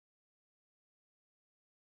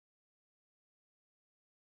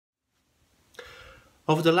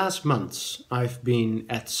Over the last months, I've been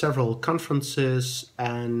at several conferences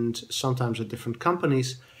and sometimes at different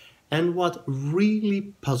companies. And what really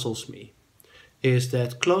puzzles me is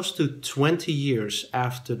that close to 20 years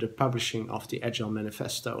after the publishing of the Agile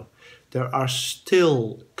Manifesto, there are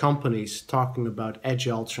still companies talking about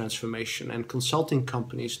Agile transformation and consulting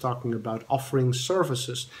companies talking about offering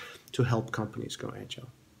services to help companies go Agile.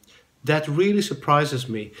 That really surprises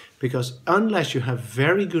me because unless you have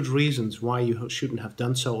very good reasons why you shouldn't have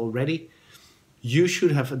done so already, you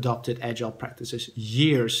should have adopted Agile practices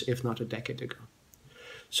years, if not a decade ago.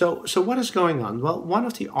 So what is going on? Well, one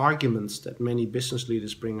of the arguments that many business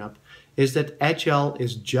leaders bring up is that Agile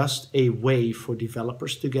is just a way for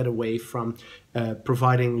developers to get away from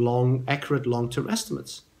providing accurate long-term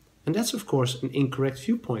estimates. And that's, of course, an incorrect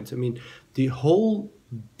viewpoint. I mean, the whole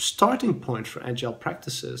starting point for Agile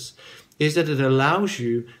practices is that it allows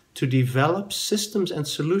you to develop systems and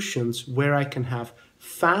solutions where I can have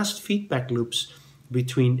fast feedback loops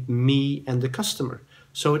between me and the customer.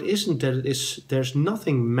 So it isn't that there's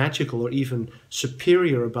nothing magical or even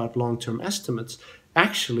superior about long-term estimates.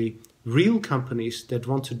 Actually, real companies that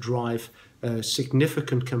want to drive a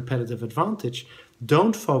significant competitive advantage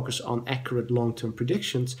don't focus on accurate long-term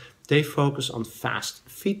predictions. They focus on fast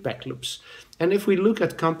feedback loops. And if we look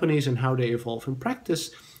at companies and how they evolve in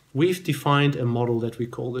practice, we've defined a model that we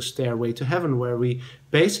call the stairway to heaven, where we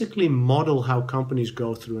basically model how companies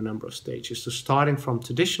go through a number of stages. So starting from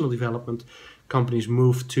traditional development, companies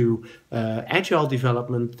move to agile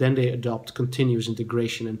development, then they adopt continuous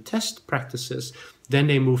integration and test practices, then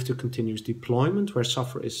they move to continuous deployment, where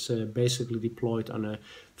software is basically deployed on a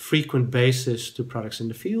frequent basis to products in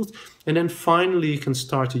the field. And then finally, you can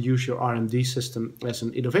start to use your R&D system as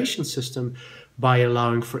an innovation system by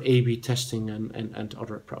allowing for A/B testing and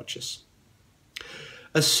other approaches.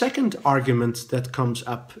 A second argument that comes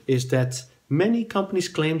up is that many companies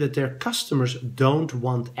claim that their customers don't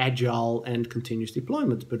want agile and continuous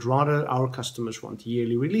deployment, but rather our customers want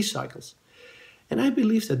yearly release cycles. And I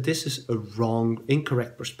believe that this is a wrong,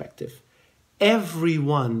 incorrect perspective.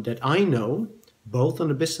 Everyone that I know, both on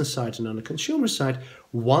the business side and on the consumer side,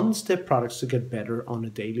 wants their products to get better on a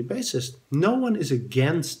daily basis. No one is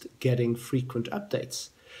against getting frequent updates.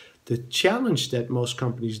 The challenge that most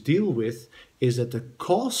companies deal with is that the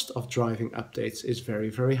cost of driving updates is very,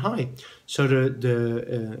 very high. So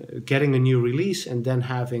getting a new release and then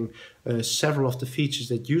having several of the features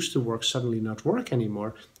that used to work suddenly not work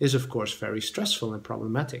anymore is, of course, very stressful and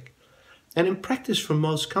problematic. And in practice, for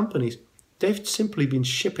most companies, they've simply been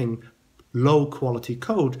shipping low quality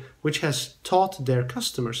code, which has taught their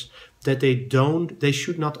customers that they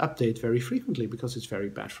should not update very frequently because it's very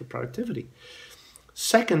bad for productivity.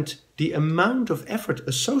 Second, the amount of effort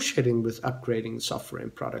associated with upgrading software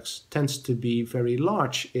and products tends to be very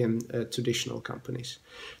large in traditional companies.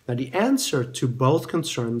 Now, the answer to both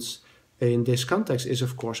concerns in this context is,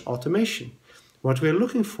 of course, automation. What we're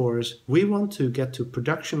looking for is we want to get to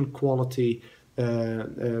production quality,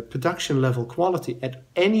 production level quality at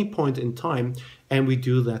any point in time, and we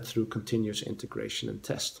do that through continuous integration and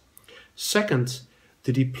test. Second,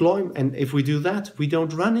 the deployment, and if we do that, we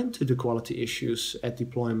don't run into the quality issues at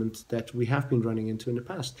deployment that we have been running into in the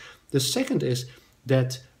past. The second is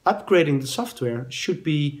that upgrading the software should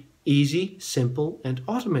be easy, simple, and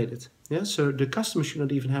automated. Yeah, so the customer should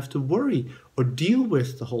not even have to worry or deal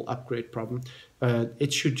with the whole upgrade problem.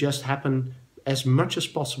 It should just happen as much as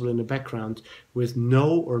possible in the background with no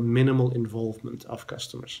or minimal involvement of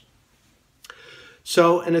customers.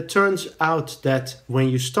 So, and it turns out that when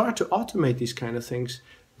you start to automate these kind of things,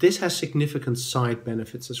 this has significant side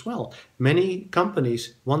benefits as well. Many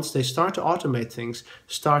companies, once they start to automate things,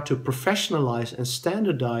 start to professionalize and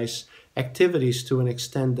standardize activities to an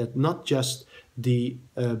extent that not just the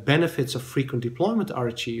benefits of frequent deployment are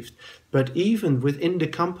achieved, but even within the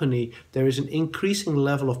company, there is an increasing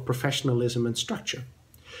level of professionalism and structure.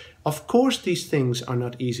 Of course, these things are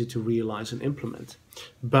not easy to realize and implement,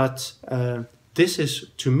 but this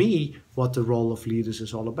is, to me, what the role of leaders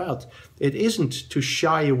is all about. It isn't to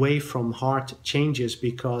shy away from hard changes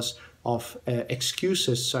because of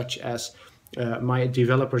excuses such as my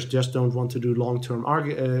developers just don't want to do long-term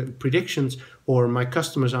predictions, or my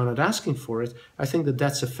customers are not asking for it. I think that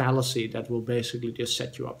that's a fallacy that will basically just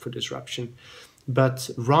set you up for disruption. But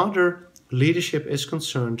rather, leadership is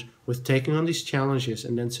concerned with taking on these challenges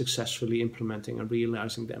and then successfully implementing and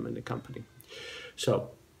realizing them in the company.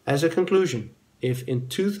 So, as a conclusion, if in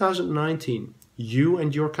 2019 you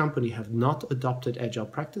and your company have not adopted agile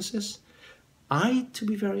practices, to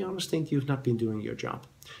be very honest, think you've not been doing your job.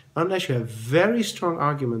 Unless you have very strong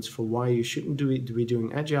arguments for why you shouldn't be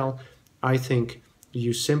doing agile, I think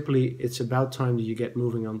It's about time that you get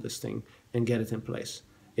moving on this thing and get it in place.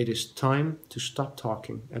 It is time to stop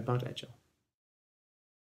talking about Agile.